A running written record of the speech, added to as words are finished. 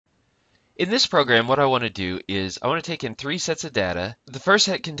In this program, what I want to do is I want to take in three sets of data. The first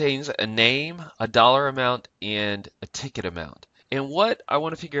set contains a name, a dollar amount, and a ticket amount. And what I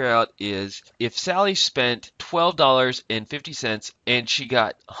want to figure out is if Sally spent $12.50 and she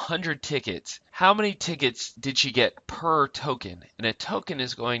got 100 tickets, how many tickets did she get per token? And a token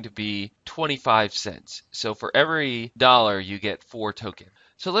is going to be 25 cents. So for every dollar, you get 4 tokens.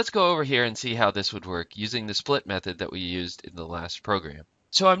 So let's go over here and see how this would work using the split method that we used in the last program.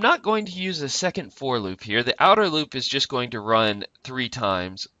 So I'm not going to use a second for loop here. The outer loop is just going to run 3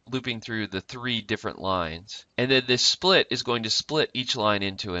 times, looping through the 3 different lines. And then this split is going to split each line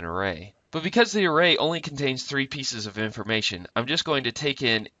into an array. But because the array only contains 3 pieces of information, I'm just going to take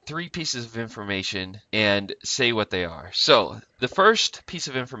in 3 pieces of information and say what they are. So the first piece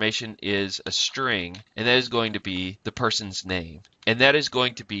of information is a string, and that is going to be the person's name. And that is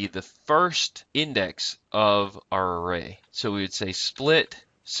going to be the first index of our array. So we would say split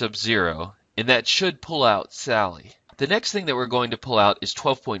sub 0, and that should pull out Sally. The next thing that we're going to pull out is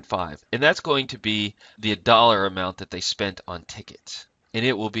 12.5, and that's going to be the dollar amount that they spent on tickets. And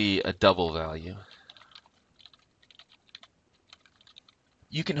it will be a double value.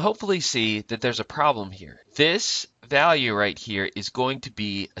 You can hopefully see that there's a problem here. This value right here is going to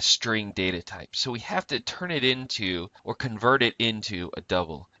be a string data type. So we have to turn it into or convert it into a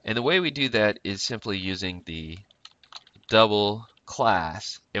double. And the way we do that is simply using the double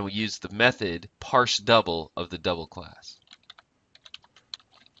class, and we use the method parseDouble of the double class.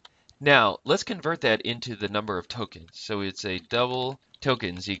 Now let's convert that into the number of tokens. So we'd say double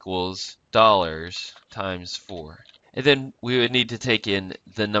tokens equals dollars times 4. And then we would need to take in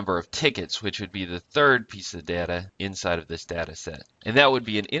the number of tickets, which would be the third piece of data inside of this data set. And that would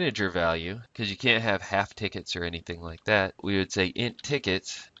be an integer value, because you can't have half tickets or anything like that. We would say int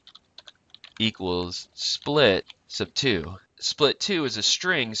tickets equals split sub 2. Split 2 is a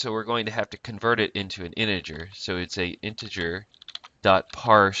string, so we're going to have to convert it into an integer. So we'd say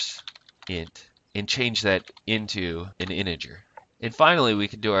Integer.parseInt and change that into an integer. And finally, we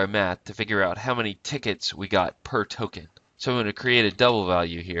can do our math to figure out how many tickets we got per token. So I'm going to create a double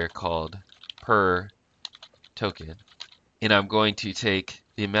value here called per token. And I'm going to take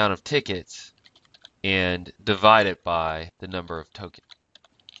the amount of tickets and divide it by the number of tokens.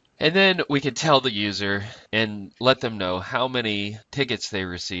 And then we can tell the user and let them know how many tickets they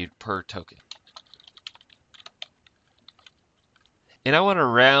received per token. And I want to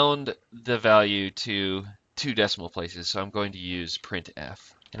round the value to 2 decimal places, so I'm going to use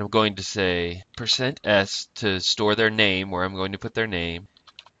printf. And I'm going to say %s to store their name, where I'm going to put their name.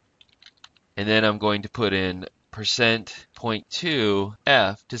 And then I'm going to put in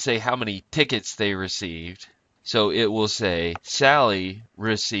 %.2f to say how many tickets they received. So it will say Sally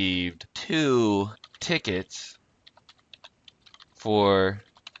received 2 tickets for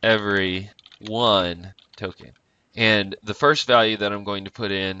every 1 token. And the first value that I'm going to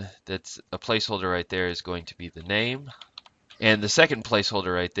put in, that's a placeholder right there, is going to be the name. And the second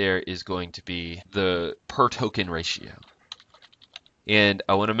placeholder right there is going to be the per token ratio. And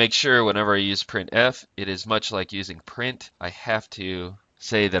I want to make sure whenever I use printf, it is much like using print. I have to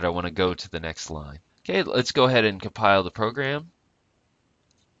say that I want to go to the next line. Okay, let's go ahead and compile the program.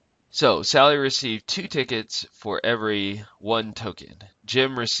 So Sally received 2 tickets for every 1 token.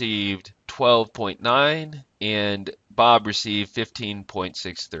 Jim received 12.9 and Bob received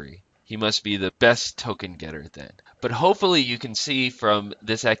 15.63. He must be the best token getter then. But hopefully you can see from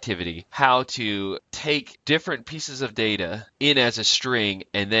this activity how to take different pieces of data in as a string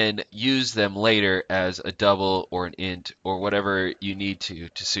and then use them later as a double or an int or whatever you need to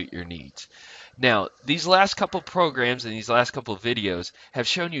suit your needs. Now, these last couple programs and these last couple of videos have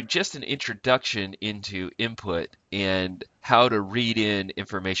shown you just an introduction into input and how to read in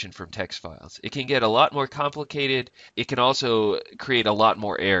information from text files. It can get a lot more complicated. It can also create a lot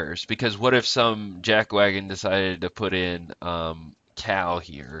more errors, because what if some jackwagon decided to put in cow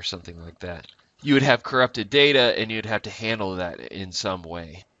here or something like that? You would have corrupted data and you'd have to handle that in some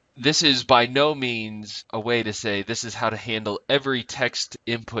way. This is by no means a way to say this is how to handle every text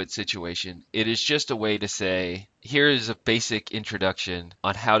input situation. It is just a way to say, here is a basic introduction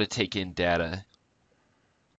on how to take in data